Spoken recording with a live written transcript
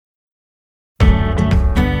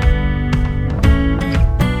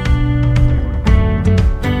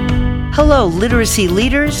Hello, literacy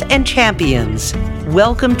leaders and champions.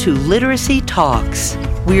 Welcome to Literacy Talks.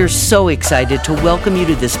 We are so excited to welcome you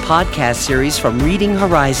to this podcast series from Reading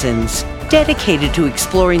Horizons, dedicated to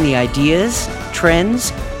exploring the ideas,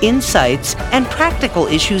 trends, insights, and practical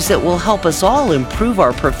issues that will help us all improve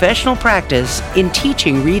our professional practice in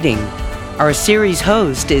teaching reading. Our series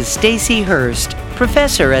host is Stacy Hurst,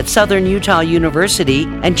 professor at Southern Utah University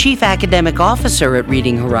and chief academic officer at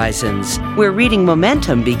Reading Horizons, where reading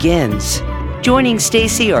momentum begins. Joining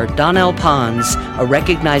Stacy are Donnell Pons, a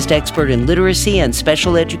recognized expert in literacy and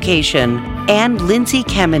special education, and Lindsay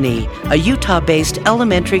Kemeny, a Utah-based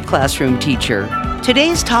elementary classroom teacher.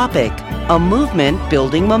 Today's topic, a movement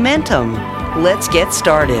building momentum. Let's get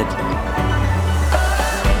started.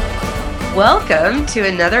 Welcome to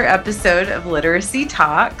another episode of Literacy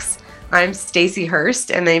Talks. I'm Stacy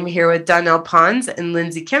Hurst, and I'm here with Donnell Pons and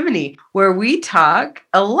Lindsay Kemeny, where we talk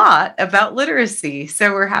a lot about literacy.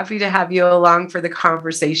 So we're happy to have you along for the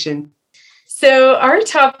conversation. So our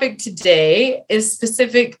topic today is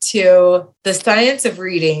specific to the science of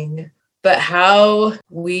reading, but how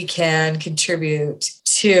we can contribute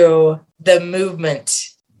to the movement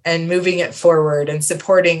and moving it forward and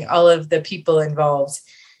supporting all of the people involved.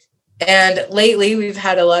 And lately, we've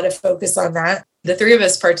had a lot of focus on that. The three of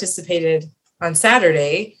us participated on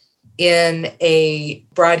Saturday in a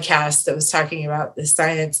broadcast that was talking about the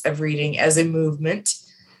science of reading as a movement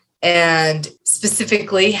and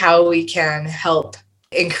specifically how we can help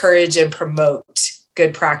encourage and promote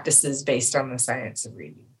good practices based on the science of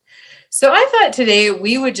reading. So I thought today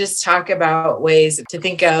we would just talk about ways to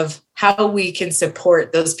think of how we can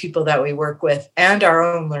support those people that we work with and our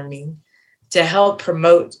own learning to help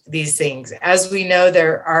promote these things. As we know,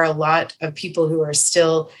 there are a lot of people who are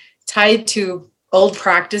still tied to old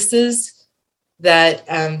practices that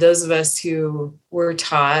those of us who were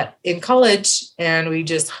taught in college, and we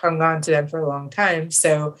just hung on to them for a long time.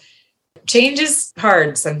 So change is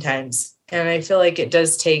hard sometimes, and I feel like it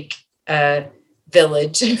does take a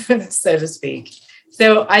village, so to speak.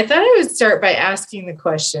 So I thought I would start by asking the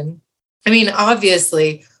question.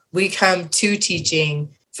 Obviously, we come to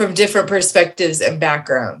teaching from different perspectives and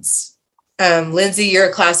backgrounds. Lindsay, you're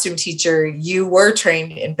a classroom teacher. You were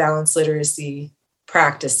trained in balanced literacy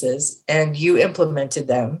practices and you implemented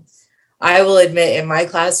them. I will admit in my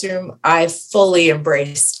classroom, I fully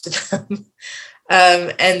embraced them.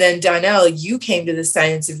 And then Donnell, you came to the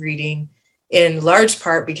science of reading in large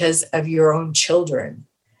part because of your own children.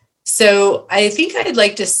 So I think I'd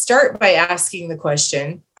like to start by asking the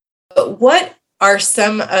question, what are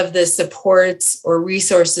some of the supports or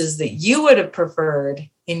resources that you would have preferred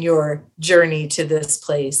in your journey to this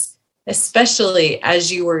place, especially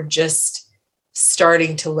as you were just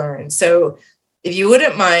starting to learn? So if you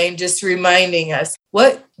wouldn't mind just reminding us,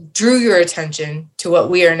 what drew your attention to what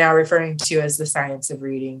we are now referring to as the science of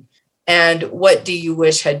reading? And what do you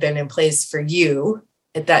wish had been in place for you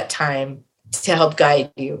at that time to help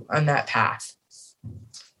guide you on that path?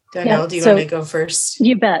 Donnell, do you want to go first?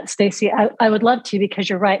 You bet, Stacy. I would love to, because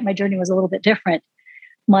you're right. My journey was a little bit different.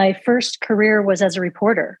 My first career was as a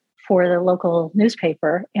reporter for the local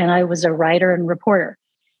newspaper, and I was a writer and reporter.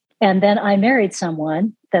 And then I married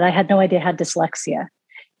someone that I had no idea had dyslexia.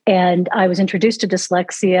 And I was introduced to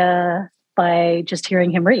dyslexia by just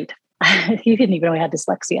hearing him read. He didn't even know he had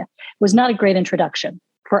dyslexia. It was not a great introduction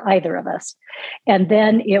for either of us. And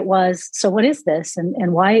then it was, so what is this?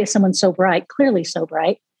 And why is someone so bright, clearly so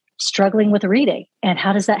bright, struggling with reading? And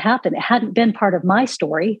how does that happen? It hadn't been part of my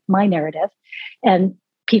story, my narrative, and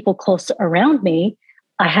people close around me,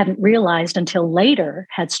 I hadn't realized until later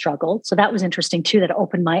had struggled. So that was interesting too, that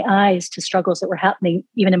opened my eyes to struggles that were happening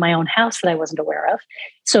even in my own house that I wasn't aware of.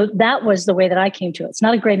 So that was the way that I came to it. It's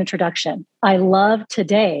not a great introduction. I love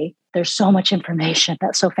today, there's so much information.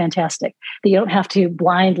 That's so fantastic that you don't have to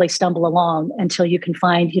blindly stumble along until you can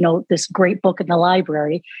find, this great book in the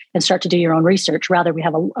library and start to do your own research. Rather, we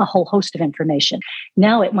have a whole host of information.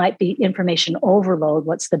 Now it might be information overload.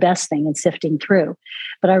 What's the best thing in sifting through?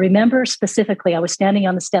 But I remember specifically, I was standing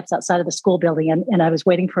on the steps outside of the school building and I was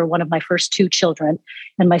waiting for one of my first two children.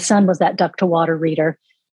 And my son was that duck to water reader.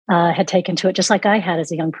 Had taken to it just like I had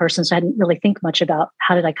as a young person. So I didn't really think much about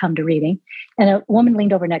how did I come to reading. And a woman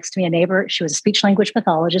leaned over next to me, a neighbor. She was a speech language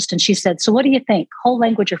pathologist. And she said, so what do you think? Whole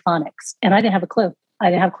language or phonics? And I didn't have a clue. I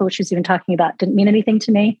didn't have a clue what she was even talking about. Didn't mean anything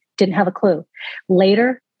to me. Didn't have a clue.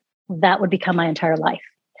 Later, that would become my entire life.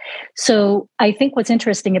 So I think what's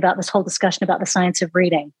interesting about this whole discussion about the science of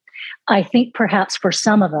reading, I think perhaps for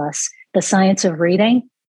some of us, the science of reading,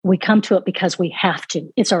 we come to it because we have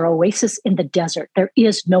to. It's our oasis in the desert. There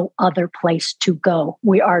is no other place to go.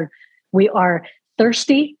 We are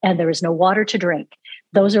thirsty and there is no water to drink.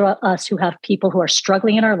 Those are us who have people who are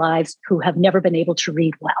struggling in our lives who have never been able to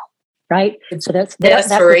read well, right? So that's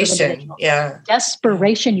desperation.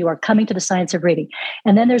 Desperation. You are coming to the science of reading.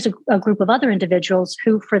 And then there's a group of other individuals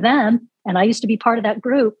who, for them, and I used to be part of that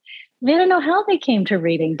group, they don't know how they came to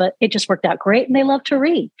reading, but it just worked out great and they love to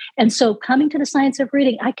read. And so coming to the science of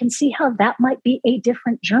reading, I can see how that might be a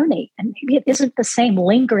different journey. And maybe it isn't the same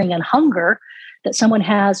lingering and hunger that someone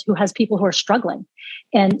has who has people who are struggling.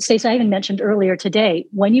 And Stacey, I even mentioned earlier today,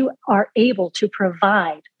 when you are able to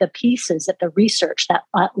provide the pieces that the research, that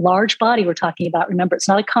large body we're talking about, remember, it's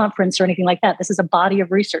not a conference or anything like that. This is a body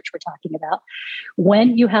of research we're talking about.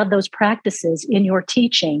 When you have those practices in your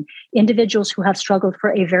teaching, individuals who have struggled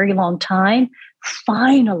for a very long time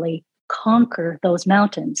finally conquer those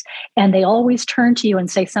mountains. And they always turn to you and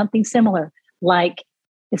say something similar, like,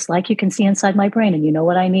 it's like you can see inside my brain and you know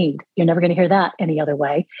what I need. You're never going to hear that any other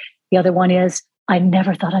way. The other one is, I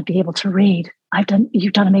never thought I'd be able to read.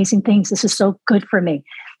 You've done amazing things. This is so good for me.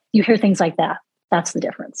 You hear things like that. That's the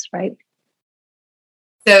difference, right?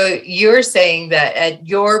 So you're saying that at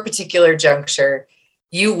your particular juncture,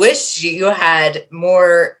 you wish you had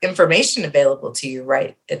more information available to you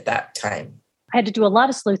right at that time. I had to do a lot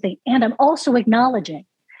of sleuthing, and I'm also acknowledging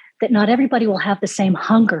that not everybody will have the same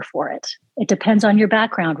hunger for it. It depends on your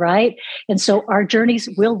background, right? And so our journeys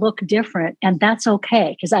will look different, and that's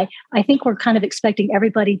okay. Because I think we're kind of expecting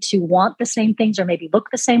everybody to want the same things or maybe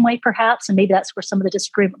look the same way, perhaps, and maybe that's where some of the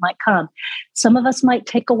disagreement might come. Some of us might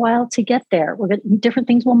take a while to get there. Different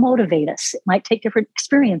things will motivate us. It might take different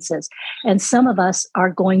experiences. And some of us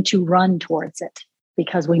are going to run towards it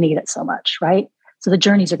because we need it so much, right? So the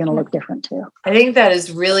journeys are going to look different too. I think that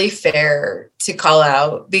is really fair to call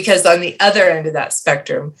out, because on the other end of that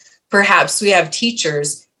spectrum, perhaps we have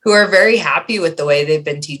teachers who are very happy with the way they've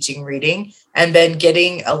been teaching reading and been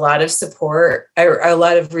getting a lot of support, or a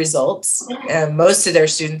lot of results. And most of their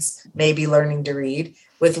students may be learning to read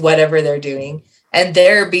with whatever they're doing. And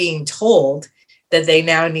they're being told that they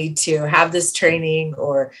now need to have this training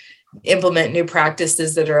or implement new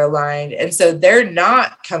practices that are aligned. And so they're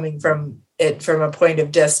not coming from it from a point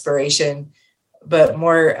of desperation, but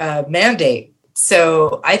more mandate.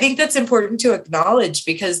 So I think that's important to acknowledge,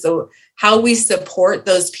 because how we support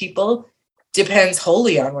those people depends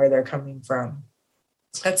wholly on where they're coming from.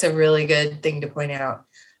 That's a really good thing to point out.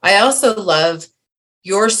 I also love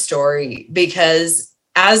your story, because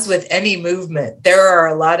as with any movement, there are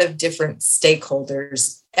a lot of different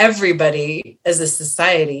stakeholders. Everybody as a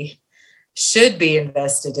society should be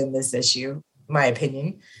invested in this issue, in my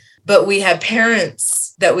opinion. But we have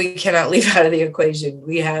parents that we cannot leave out of the equation.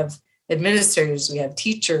 We have administrators, we have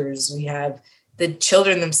teachers, we have the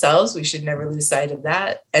children themselves. We should never lose sight of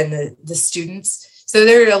that. And the students. So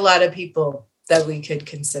there are a lot of people that we could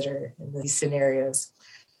consider in these scenarios.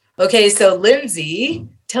 Okay, so Lindsay,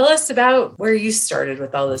 tell us about where you started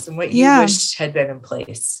with all this and what you wished had been in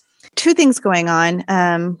place. Two things going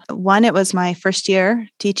on. One, it was my first year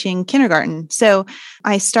teaching kindergarten. So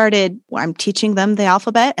I'm teaching them the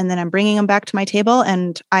alphabet, and then I'm bringing them back to my table,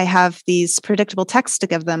 and I have these predictable texts to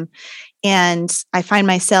give them. And I find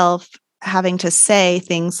myself having to say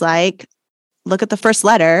things like, look at the first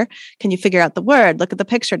letter. Can you figure out the word? Look at the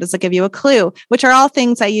picture. Does it give you a clue? Which are all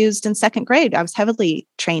things I used in second grade. I was heavily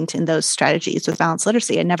trained in those strategies with balanced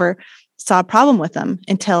literacy. I never saw a problem with them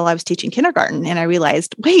until I was teaching kindergarten. And I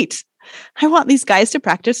realized, wait, I want these guys to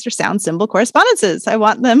practice their sound symbol correspondences. I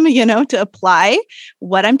want them, to apply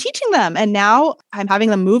what I'm teaching them. And now I'm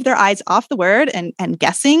having them move their eyes off the word and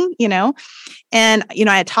guessing, And,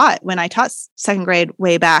 when I taught second grade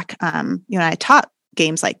way back, I taught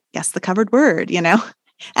games like guess the covered word,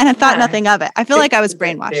 and I thought nothing of it. I feel like I was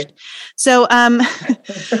brainwashed. So,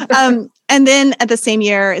 and then at the same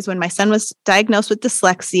year is when my son was diagnosed with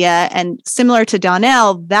dyslexia, and similar to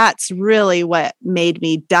Donnell, that's really what made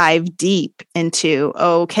me dive deep into,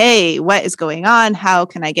 okay, what is going on? How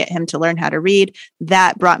can I get him to learn how to read?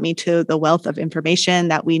 That brought me to the wealth of information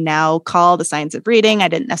that we now call the science of reading. I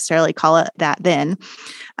didn't necessarily call it that then.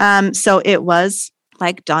 So it was,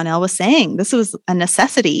 like Donnell was saying, this was a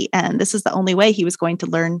necessity, and this is the only way he was going to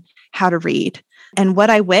learn how to read. And what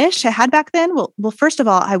I wish I had back then, well, first of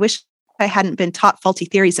all, I wish I hadn't been taught faulty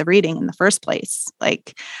theories of reading in the first place.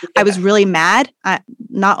 I was really mad.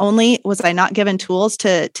 Not only was I not given tools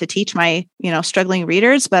to teach my, struggling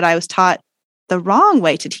readers, but I was taught the wrong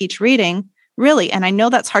way to teach reading, really. And I know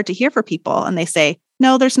that's hard to hear for people. And they say,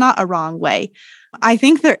 no, there's not a wrong way. I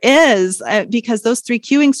think there is, because those 3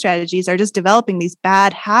 cueing strategies are just developing these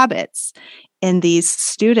bad habits in these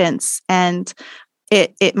students. And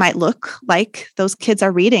it might look like those kids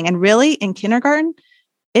are reading. And really, in kindergarten,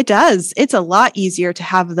 it does. It's a lot easier to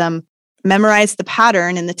have them memorize the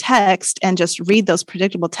pattern in the text and just read those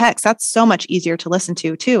predictable texts, that's so much easier to listen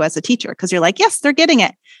to too as a teacher, because you're like, yes, they're getting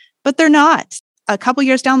it, but they're not. A couple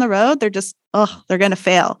years down the road, they're just, they're going to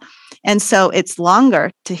fail. And so it's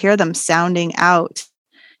longer to hear them sounding out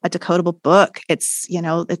a decodable book. It's,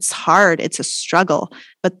 it's hard. It's a struggle,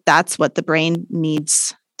 but that's what the brain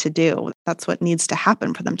needs to do. That's what needs to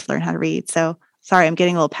happen for them to learn how to read. So sorry, I'm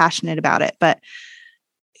getting a little passionate about it, but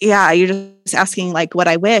yeah, you're just asking like what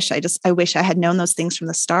I wish. I wish I had known those things from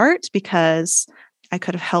the start, because I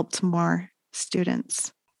could have helped more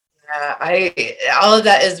students. Yeah, all of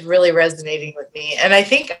that is really resonating with me. And I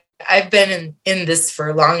think I've been in this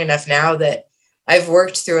for long enough now that I've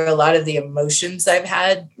worked through a lot of the emotions I've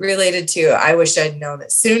had related to, I wish I'd known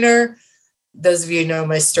it sooner. Those of you who know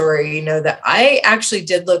my story, you know that I actually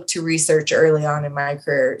did look to research early on in my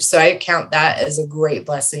career. So I count that as a great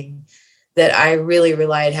blessing, that I really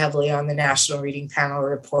relied heavily on the National Reading Panel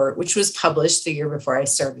report, which was published the year before I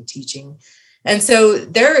started teaching. And so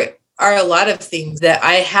there are a lot of things that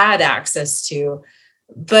I had access to,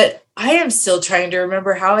 but I am still trying to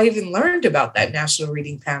remember how I even learned about that National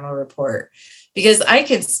Reading Panel report, because I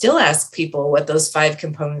can still ask people what those 5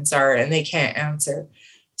 components are and they can't answer.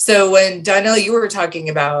 So when Donnell, you were talking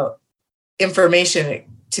about information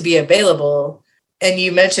to be available, and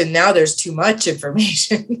you mentioned now there's too much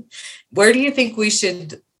information, where do you think we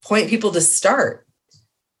should point people to start?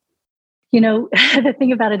 The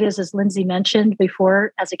thing about it is, as Lindsay mentioned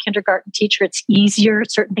before, as a kindergarten teacher, it's easier.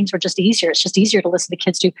 Certain things were just easier. It's just easier to listen to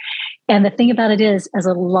kids do. And the thing about it is, as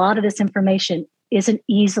a lot of this information isn't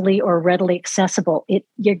easily or readily accessible,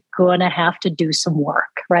 you're going to have to do some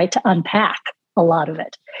work, right, to unpack a lot of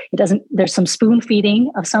it. There's some spoon feeding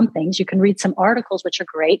of some things. You can read some articles, which are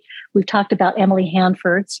great. We've talked about Emily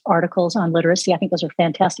Hanford's articles on literacy. I think those are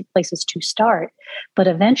fantastic places to start. But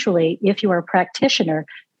eventually, if you are a practitioner,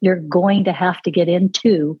 you're going to have to get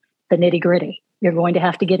into the nitty-gritty. You're going to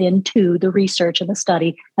have to get into the research and the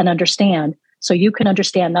study and understand, so you can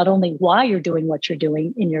understand not only why you're doing what you're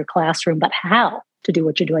doing in your classroom, but how to do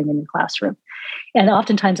what you're doing in your classroom. And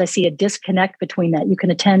oftentimes I see a disconnect between that. You can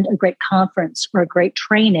attend a great conference or a great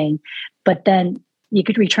training, but then you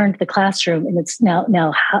could return to the classroom and it's now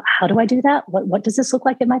how do I do that? What does this look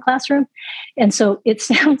like in my classroom? And so it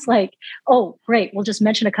sounds like, oh, great, we'll just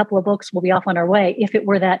mention a couple of books, we'll be off on our way. If it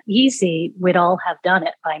were that easy, we'd all have done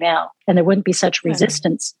it by now. And there wouldn't be such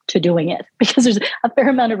resistance to doing it, because there's a fair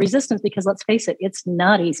amount of resistance, because let's face it, it's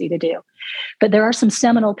not easy to do. But there are some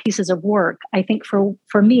seminal pieces of work. I think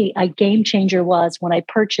for me, a game changer was when I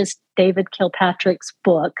purchased David Kilpatrick's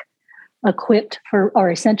book, Equipped for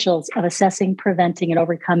our Essentials of Assessing, Preventing, and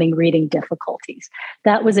Overcoming Reading Difficulties.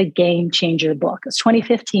 That was a game changer book. It was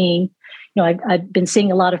 2015. I've been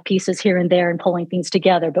seeing a lot of pieces here and there and pulling things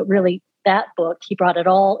together, but really that book, he brought it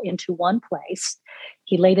all into one place.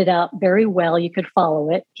 He laid it out very well. You could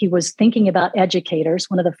follow it. He was thinking about educators.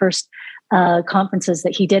 One of the first conferences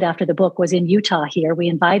that he did after the book was in Utah here. We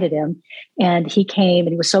invited him and he came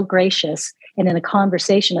and he was so gracious. And in a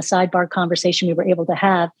sidebar conversation we were able to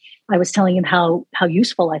have, I was telling him how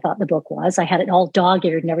useful I thought the book was. I had it all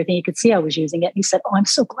dog-eared and everything. You could see I was using it. And he said, oh, I'm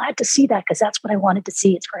so glad to see that, because that's what I wanted to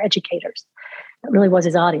see. It's for educators. That really was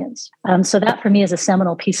his audience. So that for me is a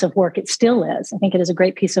seminal piece of work. It still is. I think it is a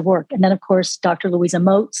great piece of work. And then, of course, Dr. Louisa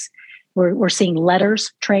Moats, we're seeing letters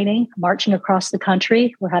training, marching across the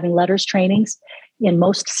country. We're having letters trainings in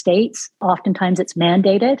most states. Oftentimes it's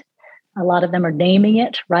mandated. A lot of them are naming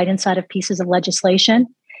it right inside of pieces of legislation.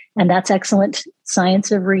 And that's excellent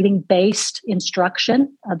science of reading based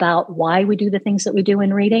instruction about why we do the things that we do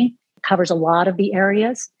in reading. It covers a lot of the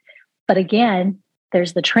areas. But again,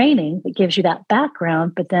 there's the training that gives you that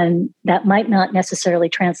background, but then that might not necessarily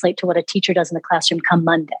translate to what a teacher does in the classroom come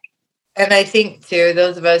Monday. And I think too,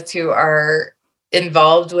 those of us who are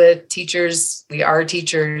involved with teachers, we are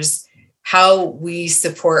teachers, how we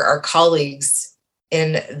support our colleagues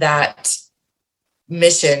in that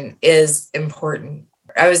mission is important.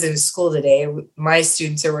 I was in school today. My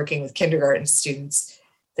students are working with kindergarten students.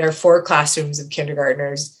 There are 4 classrooms of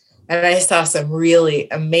kindergartners. And I saw some really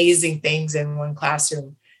amazing things in one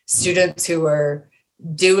classroom. Students who were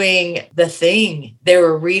doing the thing. They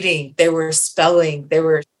were reading, they were spelling, they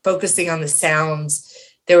were focusing on the sounds.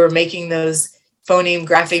 They were making those phoneme,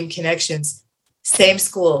 grapheme connections. Same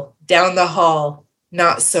school, down the hall,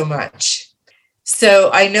 not so much. So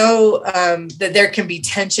I know that there can be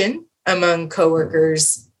tension among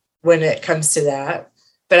coworkers when it comes to that.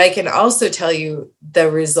 But I can also tell you the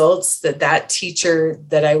results that teacher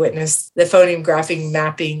that I witnessed, the phoneme graphing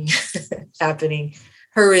mapping happening,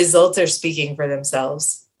 her results are speaking for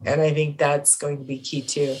themselves. And I think that's going to be key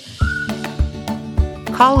too.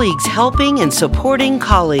 Colleagues helping and supporting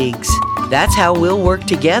colleagues. That's how we'll work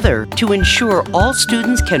together to ensure all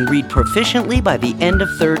students can read proficiently by the end of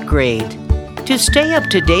 3rd grade. To stay up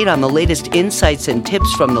to date on the latest insights and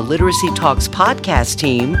tips from the Literacy Talks podcast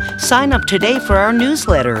team, sign up today for our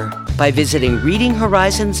newsletter by visiting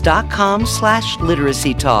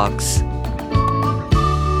readinghorizons.com/literacytalks.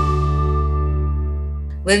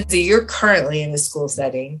 Lindsay, you're currently in a school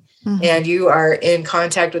setting and you are in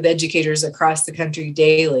contact with educators across the country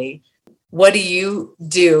daily. What do you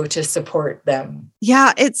do to support them?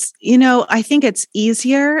 Yeah, I think it's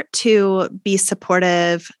easier to be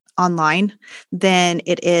supportive online than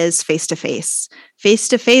it is face-to-face.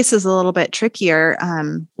 Face-to-face is a little bit trickier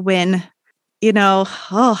when,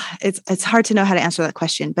 it's hard to know how to answer that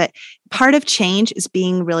question, but part of change is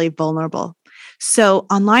being really vulnerable. So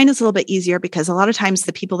online is a little bit easier because a lot of times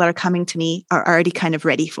the people that are coming to me are already kind of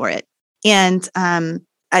ready for it. And a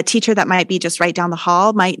teacher that might be just right down the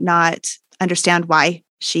hall might not understand why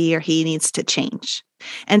she or he needs to change.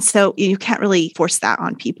 And so you can't really force that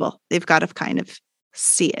on people. They've got to kind of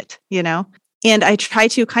see it, And I try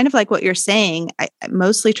to, kind of like what you're saying, I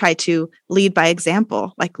mostly try to lead by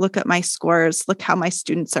example, like look at my scores, look how my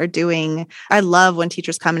students are doing. I love when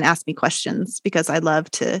teachers come and ask me questions because I love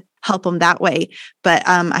to help them that way. But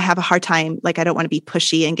I have a hard time, I don't want to be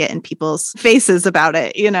pushy and get in people's faces about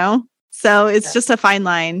it, So it's just a fine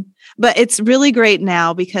line. But it's really great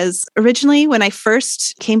now because originally when I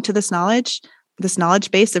first came to this knowledge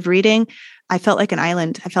base of reading, I felt like an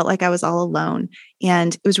island. I felt like I was all alone.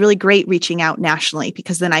 And it was really great reaching out nationally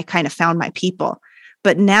because then I kind of found my people.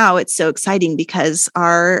 But now it's so exciting because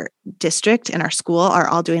our district and our school are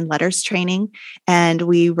all doing letters training. And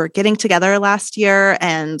we were getting together last year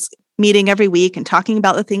and meeting every week and talking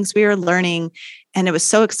about the things we were learning. And it was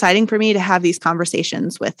so exciting for me to have these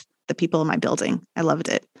conversations with the people in my building. I loved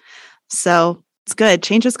it. So it's good.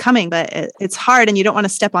 Change is coming, but it's hard and you don't want to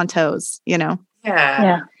step on toes, Yeah.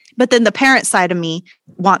 But then the parent side of me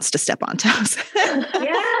wants to step on toes. Right?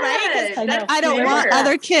 I don't want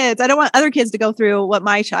other kids. I don't want other kids to go through what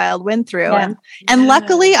my child went through. Yeah. And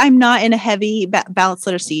luckily I'm not in a heavy balanced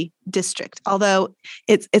literacy district, although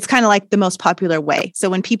it's kind of like the most popular way. So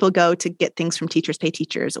when people go to get things from Teachers Pay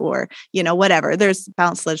Teachers or, whatever, there's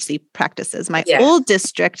balanced literacy practices. My old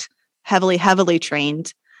district, heavily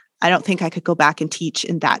trained. I don't think I could go back and teach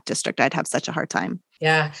in that district. I'd have such a hard time.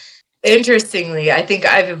 Yeah. Interestingly, I think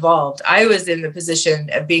I've evolved. I was in the position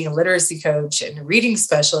of being a literacy coach and a reading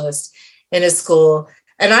specialist in a school.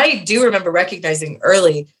 And I do remember recognizing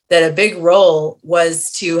early that a big role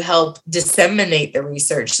was to help disseminate the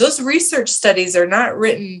research. Those research studies are not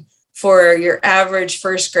written for your average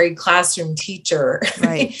 1st grade classroom teacher.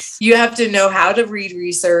 Right. You have to know how to read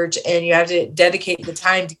research and you have to dedicate the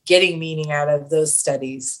time to getting meaning out of those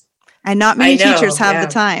studies. And not many teachers have the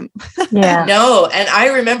time. Yeah. No. And I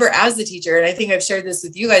remember as a teacher, and I think I've shared this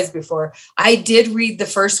with you guys before, I did read the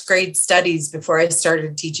 1st grade studies before I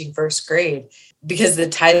started teaching 1st grade because the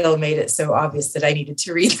title made it so obvious that I needed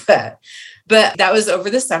to read that. But that was over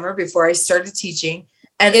the summer before I started teaching.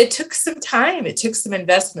 And it took some time. It took some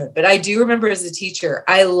investment. But I do remember as a teacher,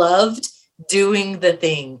 I loved doing the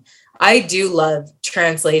thing. I do love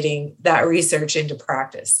translating that research into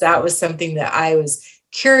practice. That was something that I was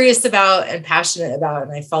curious about and passionate about,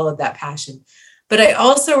 and I followed that passion. But I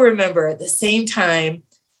also remember at the same time,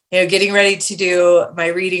 getting ready to do my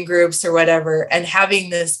reading groups or whatever, and having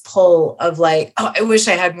this pull of I wish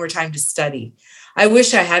I had more time to study. I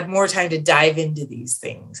wish I had more time to dive into these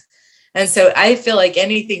things. And so I feel like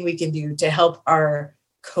anything we can do to help our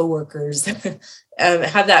coworkers have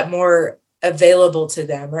that more available to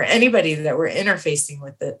them or anybody that we're interfacing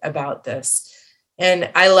with about this. And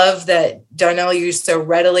I love that, Donnell, you so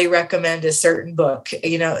readily recommend a certain book,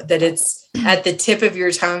 that it's at the tip of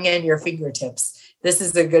your tongue and your fingertips. This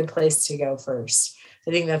is a good place to go first.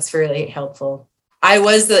 I think that's really helpful.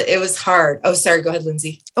 It was hard. Oh, sorry. Go ahead,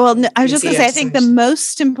 Lindsay. Well, no, I was just going to say, I think the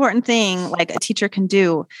most important thing a teacher can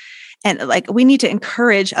do, and we need to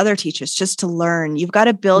encourage other teachers just to learn. You've got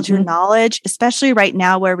to build your knowledge, especially right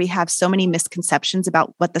now where we have so many misconceptions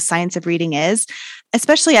about what the science of reading is.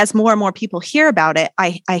 Especially as more and more people hear about it,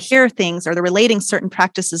 I hear things or they're relating certain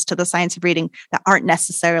practices to the science of reading that aren't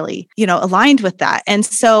necessarily, aligned with that. And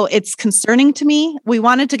so it's concerning to me. We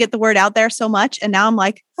wanted to get the word out there so much. And now I'm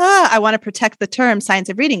like, I want to protect the term science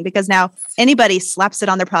of reading because now anybody slaps it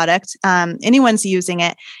on their product. Anyone's using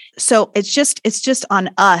it. So it's just on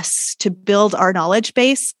us to build our knowledge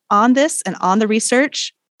base on this and on the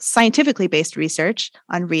research, scientifically based research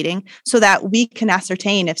on reading, so that we can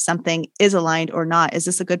ascertain if something is aligned or not. Is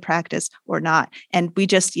this a good practice or not? And we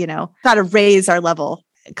just, got to raise our level.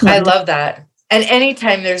 I love that. And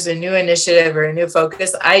anytime there's a new initiative or a new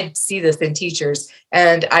focus, I see this in teachers,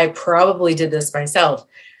 and I probably did this myself.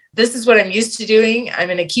 This is what I'm used to doing. I'm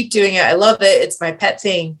going to keep doing it. I love it. It's my pet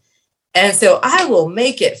thing. And so I will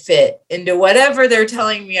make it fit into whatever they're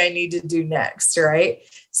telling me I need to do next, right?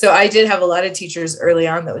 So I did have a lot of teachers early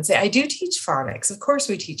on that would say, I do teach phonics. Of course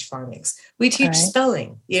we teach phonics. We teach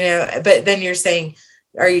spelling, but then you're saying,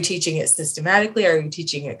 are you teaching it systematically? Are you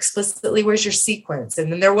teaching it explicitly? Where's your sequence?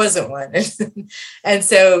 And then there wasn't one. And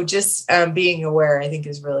so just being aware, I think,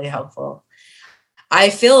 is really helpful. I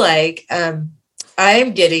feel like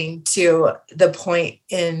I'm getting to the point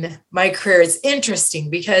in my career. It's interesting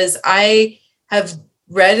because I have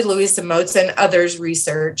read Louisa Moats and others'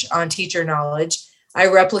 research on teacher knowledge. I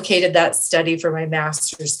replicated that study for my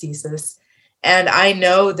master's thesis. And I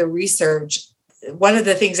know the research. One of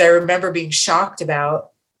the things I remember being shocked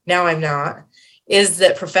about, now I'm not, is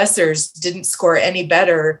that professors didn't score any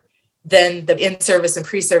better than the in-service and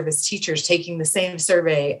pre-service teachers taking the same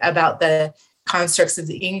survey about the constructs of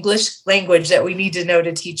the English language that we need to know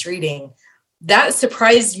to teach reading. That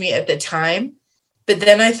surprised me at the time, but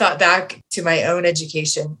then I thought back to my own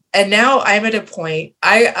education. And now I'm at a point,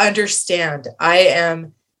 I understand I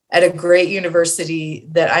am at a great university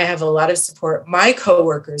that I have a lot of support. My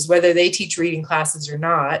coworkers, whether they teach reading classes or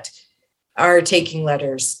not, are taking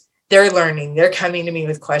letters. They're learning. They're coming to me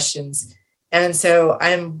with questions. And so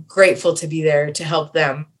I'm grateful to be there to help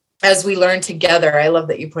them as we learn together. I love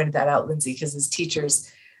that you pointed that out, Lindsay, because as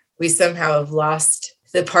teachers, we somehow have lost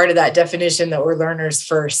the part of that definition that we're learners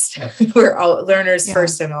first. We're all learners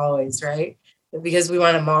first and always, right? Because we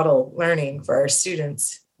want to model learning for our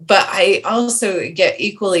students. But I also get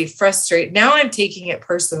equally frustrated. Now I'm taking it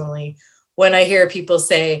personally when I hear people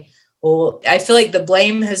say, well, I feel like the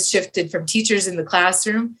blame has shifted from teachers in the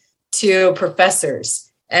classroom to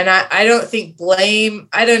professors. And I don't think blame,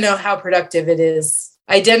 I don't know how productive it is.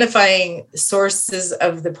 Identifying sources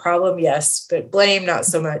of the problem, yes, but blame, not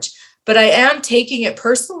so much. But I am taking it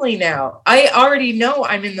personally now. I already know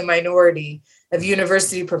I'm in the minority of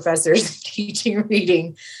university professors teaching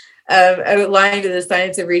reading, aligned to the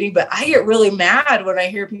science of reading. But I get really mad when I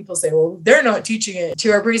hear people say, well, they're not teaching it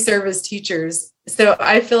to our pre-service teachers. So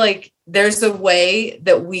I feel like there's a way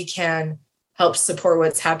that we can help support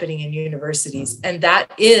what's happening in universities. And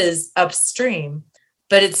that is upstream,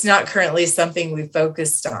 but it's not currently something we've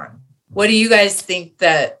focused on. What do you guys think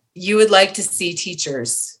that you would like to see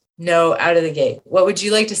teachers know out of the gate? What would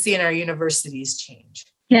you like to see in our universities change?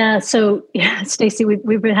 Yeah. So, Stacey,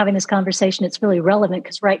 we've been having this conversation. It's really relevant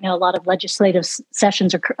because right now a lot of legislative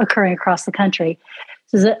sessions are occurring across the country.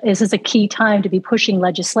 So this is a key time to be pushing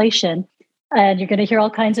legislation. And you're going to hear all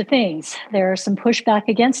kinds of things. There are some pushback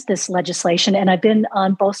against this legislation. And I've been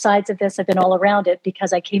on both sides of this. I've been all around it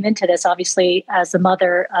because I came into this, obviously, as the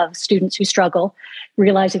mother of students who struggle,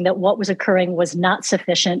 realizing that what was occurring was not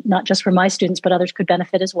sufficient, not just for my students, but others could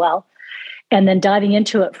benefit as well. And then diving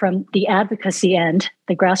into it from the advocacy end,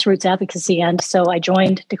 the grassroots advocacy end. So I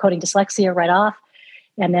joined Decoding Dyslexia right off.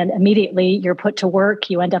 And then immediately you're put to work.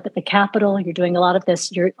 You end up at the Capitol. You're doing a lot of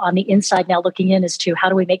this. You're on the inside now looking in as to how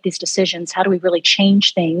do we make these decisions? How do we really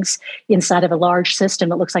change things inside of a large system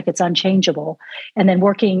that looks like it's unchangeable? And then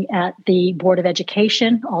working at the Board of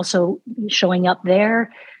Education, also showing up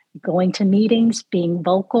there, going to meetings, being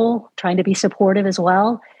vocal, trying to be supportive as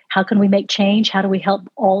well. How can we make change? How do we help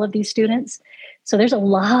all of these students? So there's a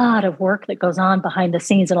lot of work that goes on behind the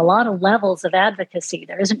scenes and a lot of levels of advocacy.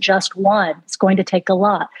 There isn't just one. It's going to take a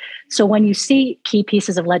lot. So when you see key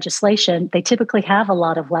pieces of legislation, they typically have a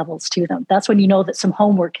lot of levels to them. That's when you know that some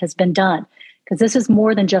homework has been done, because this is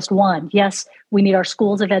more than just one. Yes, we need our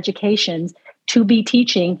schools of education to be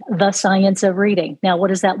teaching the science of reading. Now, what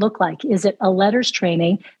does that look like? Is it a letters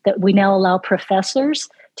training that we now allow professors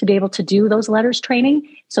to be able to do those letters training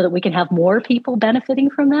so that we can have more people benefiting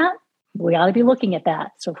from that? We ought to be looking at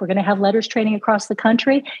that. So if we're going to have letters training across the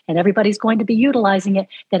country and everybody's going to be utilizing it,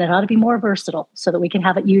 then it ought to be more versatile so that we can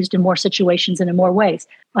have it used in more situations and in more ways.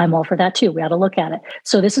 I'm all for that too. We ought to look at it.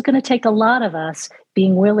 So this is going to take a lot of us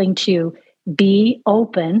being willing to be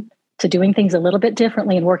open to doing things a little bit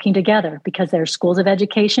differently and working together, because there are schools of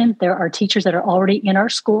education. There are teachers that are already in our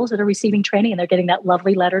schools that are receiving training and they're getting that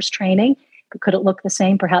lovely letters training. Could it look the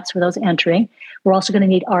same perhaps for those entering? We're also going to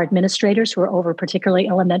need our administrators who are over particularly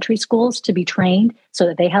elementary schools to be trained so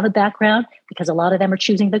that they have a background, because a lot of them are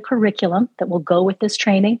choosing the curriculum that will go with this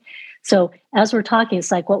training. So as we're talking,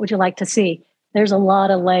 it's like, what would you like to see? There's a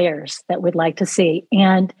lot of layers that we'd like to see.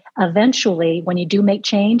 And eventually, when you do make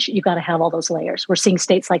change, you've got to have all those layers. We're seeing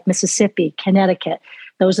states like Mississippi, Connecticut,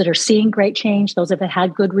 those that are seeing great change, those that have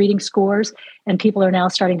had good reading scores, and people are now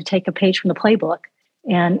starting to take a page from the playbook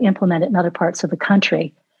and implement it in other parts of the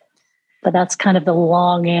country. But that's kind of the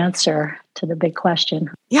long answer to the big question.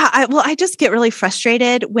 Yeah, I just get really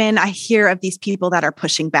frustrated when I hear of these people that are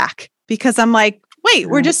pushing back, because I'm like, wait,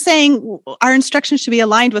 we're just saying our instruction should be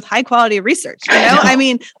aligned with high quality research. You know, I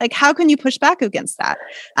mean, like, how can you push back against that?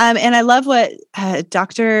 And I love what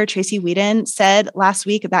Dr. Tracy Whedon said last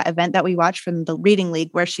week at that event that we watched from the Reading League,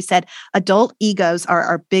 where she said, adult egos are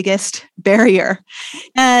our biggest barrier.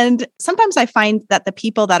 And sometimes I find that the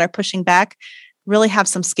people that are pushing back really have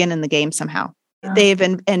some skin in the game somehow. They've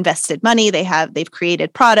invested money. They've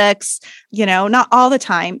created products, you know, not all the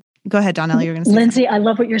time. Go ahead, Donnell, you're going to say Lindsay, something. I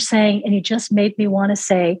love what you're saying. And you just made me want to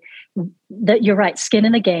say that you're right, skin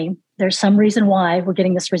in the game. There's some reason why we're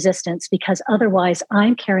getting this resistance, because otherwise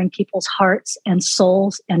I'm carrying people's hearts and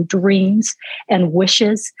souls and dreams and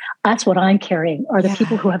wishes. That's what I'm carrying, are the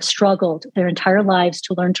people who have struggled their entire lives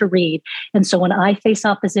to learn to read. And so when I face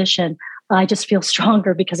opposition, I just feel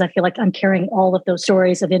stronger, because I feel like I'm carrying all of those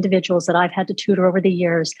stories of individuals that I've had to tutor over the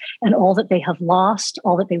years, and all that they have lost,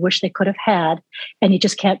 all that they wish they could have had. And you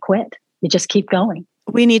just can't quit. You just keep going.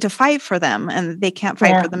 We need to fight for them, and they can't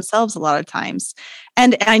fight for themselves a lot of times.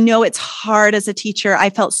 And I know it's hard as a teacher. I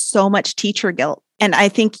felt so much teacher guilt. And I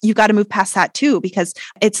think you got to move past that too, because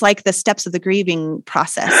it's like the steps of the grieving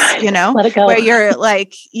process, you know, Let it go. Where you're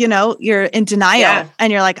like, you know, you're in denial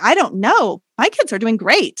and you're like, I don't know. My kids are doing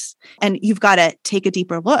great. And you've got to take a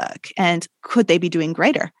deeper look. And could they be doing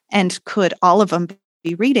greater? And could all of them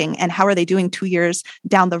be reading? And how are they doing 2 years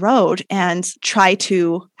down the road? And try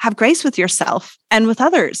to have grace with yourself and with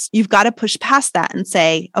others. You've got to push past that and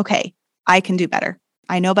say, okay, I can do better.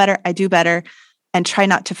 I know better. I do better. And try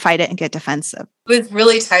not to fight it and get defensive. It was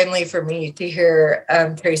really timely for me to hear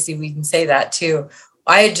Tracy Whedon say that too.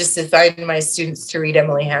 I had just assigned my students to read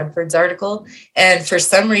Emily Hanford's article. And for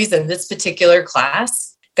some reason, this particular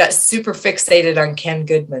class got super fixated on Ken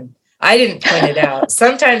Goodman. I didn't point it out.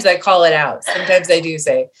 Sometimes I call it out. Sometimes I do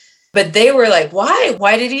say, but they were like, why?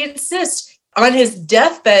 Why did he insist? On his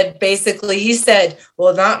deathbed, basically, he said,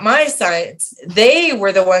 well, not my science. They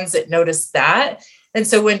were the ones that noticed that. And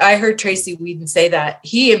so when I heard Tracy Whedon say that,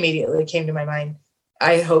 he immediately came to my mind.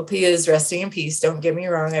 I hope he is resting in peace. Don't get me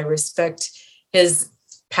wrong. I respect his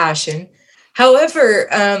passion. However,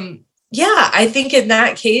 I think in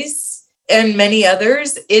that case and many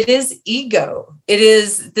others, it is ego.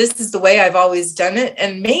 This is the way I've always done it.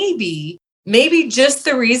 And maybe just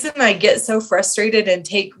the reason I get so frustrated and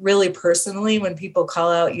take really personally when people call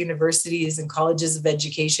out universities and colleges of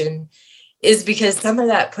education is because some of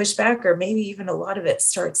that pushback, or maybe even a lot of it,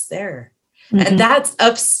 starts there. Mm-hmm. And that's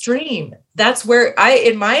upstream. That's where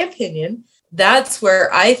in my opinion, that's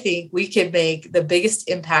where I think we could make the biggest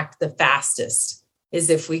impact the fastest, is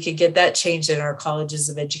if we could get that change in our colleges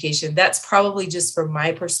of education. That's probably just from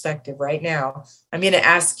my perspective right now. I'm going to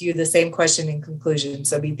ask you the same question in conclusion,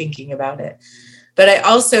 so be thinking about it. But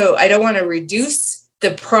I don't want to reduce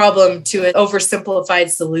the problem to an oversimplified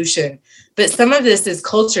solution. But some of this is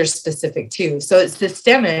culture specific too. So it's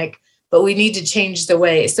systemic, but we need to change the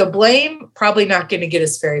way. So blame, probably not going to get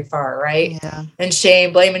us very far, right? Yeah.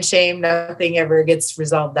 And blame and shame, nothing ever gets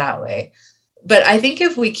resolved that way. But I think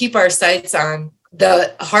if we keep our sights on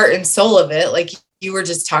the heart and soul of it, like you were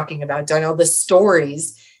just talking about, Donnell, the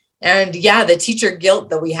stories, and the teacher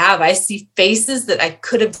guilt that we have. I see faces that I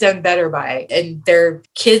could have done better by, and they're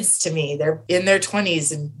kids to me. They're in their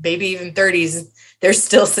 20s and maybe even 30s. They're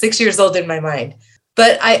still 6 years old in my mind.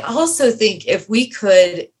 But I also think if we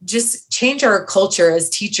could just change our culture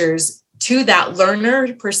as teachers to that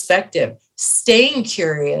learner perspective, staying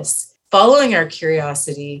curious, following our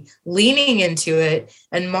curiosity, leaning into it,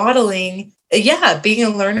 and modeling, being a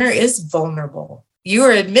learner is vulnerable. You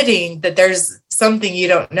are admitting that there's something you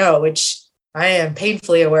don't know, which I am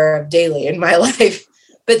painfully aware of daily in my life,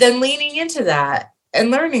 but then leaning into that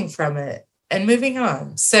and learning from it and moving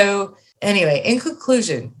on. So anyway, in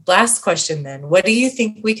conclusion, last question then, what do you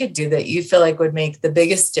think we could do that you feel like would make the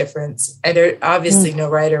biggest difference? And there's obviously no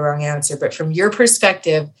right or wrong answer, but from your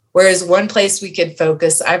perspective, where is one place we could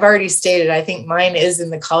focus? I've already stated, I think mine is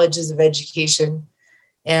in the colleges of education.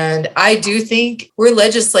 And I do think we're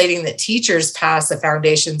legislating that teachers pass a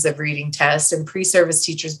Foundations of Reading test, and pre-service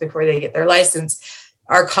teachers, before they get their license,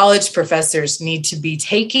 our college professors need to be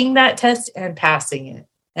taking that test and passing it.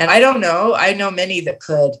 And I don't know. I know many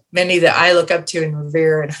that I look up to and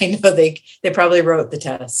revere, and I know they probably wrote the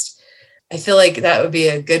test. I feel like that would be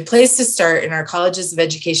a good place to start in our colleges of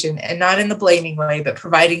education, and not in the blaming way, but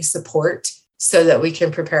providing support so that we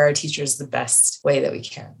can prepare our teachers the best way that we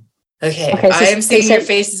can. Okay, so I am seeing your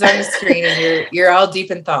faces on the screen, and you're all deep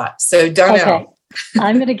in thought. So Donnell.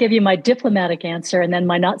 I'm going to give you my diplomatic answer and then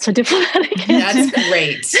my not so diplomatic answer. That's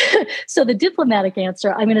great. So the diplomatic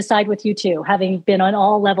answer, I'm going to side with you too. Having been on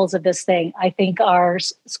all levels of this thing, I think our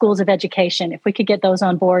schools of education, if we could get those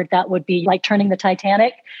on board, that would be like turning the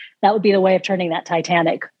Titanic. That would be the way of turning that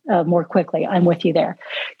Titanic more quickly. I'm with you there.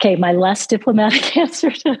 Okay, my less diplomatic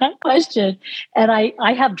answer to that question. And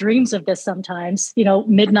I have dreams of this sometimes,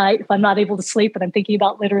 midnight, if I'm not able to sleep and I'm thinking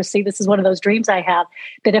about literacy, this is one of those dreams I have,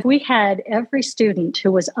 that if we had every student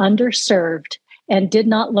who was underserved and did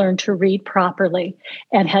not learn to read properly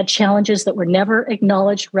and had challenges that were never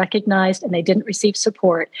acknowledged, recognized, and they didn't receive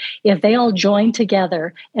support, if they all joined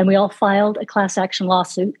together and we all filed a class action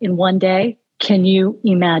lawsuit in one day, can you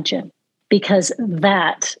imagine? Because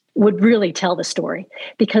that would really tell the story.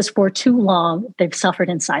 Because for too long, they've suffered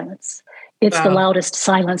in silence. It's the loudest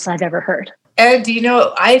silence I've ever heard. And,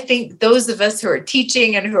 I think those of us who are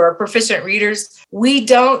teaching and who are proficient readers, we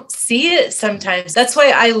don't see it sometimes. That's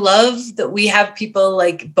why I love that we have people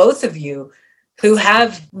like both of you who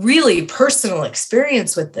have really personal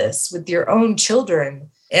experience with this, with your own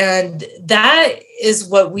children. And that is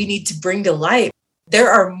what we need to bring to light.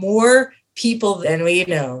 There are more people than we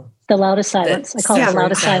know. The loudest silence. I call it the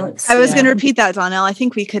loudest silence. I was going to repeat that, Donnell. I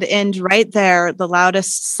think we could end right there. The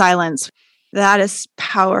loudest silence. That is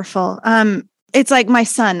powerful. It's like my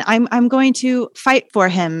son. I'm going to fight for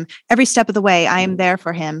him every step of the way. I am there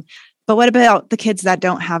for him. But what about the kids that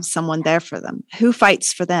don't have someone there for them? Who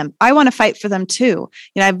fights for them? I want to fight for them too.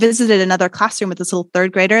 I visited another classroom with this little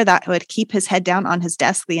third grader that would keep his head down on his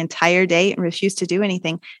desk the entire day and refuse to do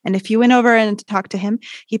anything. And if you went over and talked to him,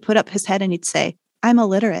 he put up his head and he'd say, I'm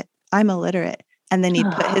illiterate. I'm illiterate. And then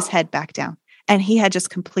he'd put his head back down. And he had just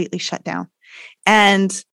completely shut down.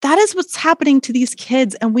 And that is what's happening to these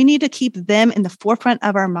kids. And we need to keep them in the forefront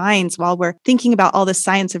of our minds while we're thinking about all the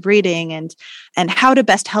science of reading and how to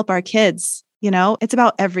best help our kids. It's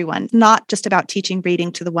about everyone, not just about teaching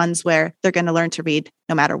reading to the ones where they're going to learn to read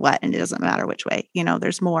no matter what. And it doesn't matter which way,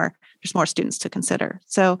 there's more students to consider.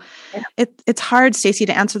 So it's hard, Stacey,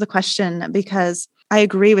 to answer the question because I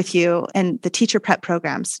agree with you, and the teacher prep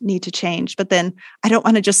programs need to change. But then I don't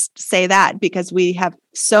want to just say that because we have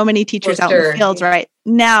so many teachers out in the fields right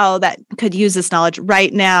now that could use this knowledge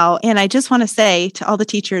right now. And I just want to say to all the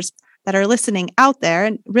teachers that are listening out there,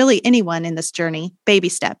 and really anyone in this journey, baby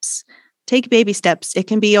steps. Take baby steps. It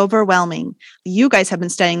can be overwhelming. You guys have been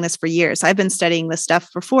studying this for years. I've been studying this stuff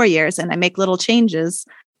for 4 years, and I make little changes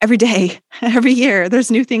every day, every year. There's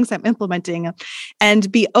new things I'm implementing.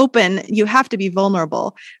 And be open. You have to be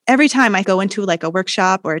vulnerable. Every time I go into like a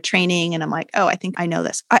workshop or a training and I'm like, oh, I think I know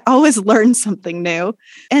this, I always learn something new.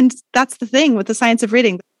 And that's the thing with the science of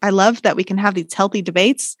reading. I love that we can have these healthy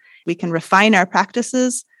debates. We can refine our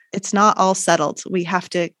practices. It's not all settled. We have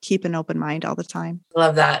to keep an open mind all the time.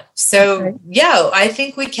 Love that. So I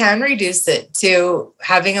think we can reduce it to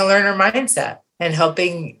having a learner mindset. And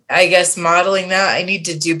helping, I guess, modeling that. I need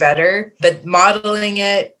to do better, but modeling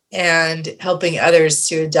it and helping others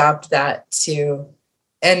to adopt that too,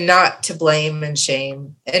 and not to blame and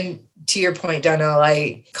shame. And to your point, Donnell,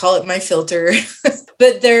 I call it my filter,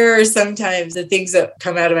 but there are sometimes the things that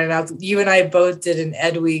come out of my mouth. You and I both did an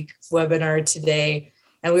Ed Week webinar today,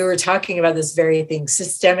 and we were talking about this very thing,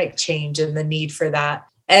 systemic change and the need for that.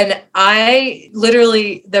 And I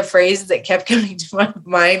literally, the phrase that kept coming to my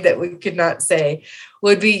mind that we could not say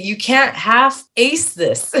would be, you can't half ace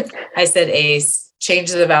this. I said ace, change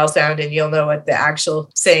the vowel sound and you'll know what the actual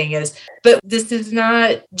saying is. But this is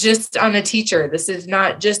not just on a teacher. This is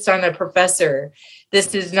not just on a professor.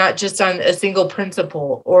 This is not just on a single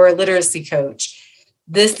principal or a literacy coach.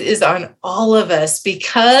 This is on all of us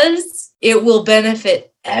because it will benefit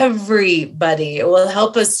everybody. It will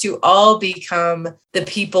help us to all become the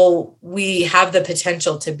people we have the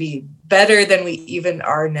potential to be, better than we even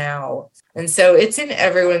are now. And so it's in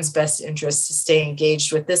everyone's best interest to stay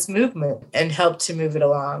engaged with this movement and help to move it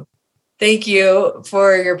along. Thank you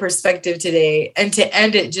for your perspective today. And to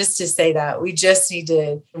end it, just to say that we just need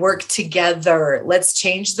to work together. Let's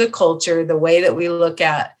change the culture, the way that we look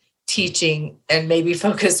at teaching, and maybe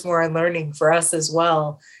focus more on learning for us as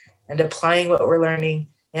well, and applying what we're learning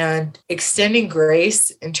and extending grace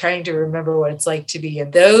and trying to remember what it's like to be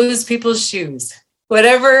in those people's shoes,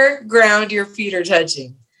 whatever ground your feet are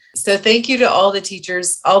touching. So thank you to all the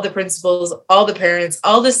teachers, all the principals, all the parents,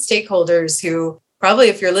 all the stakeholders who probably,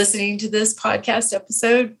 if you're listening to this podcast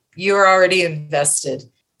episode, you're already invested.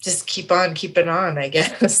 Just keep on keeping on, I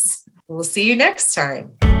guess. We'll see you next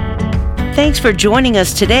time. Thanks for joining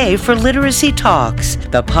us today for Literacy Talks,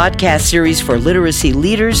 the podcast series for literacy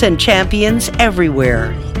leaders and champions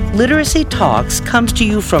everywhere. Literacy Talks comes to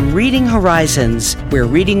you from Reading Horizons, where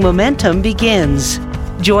reading momentum begins.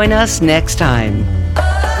 Join us next time.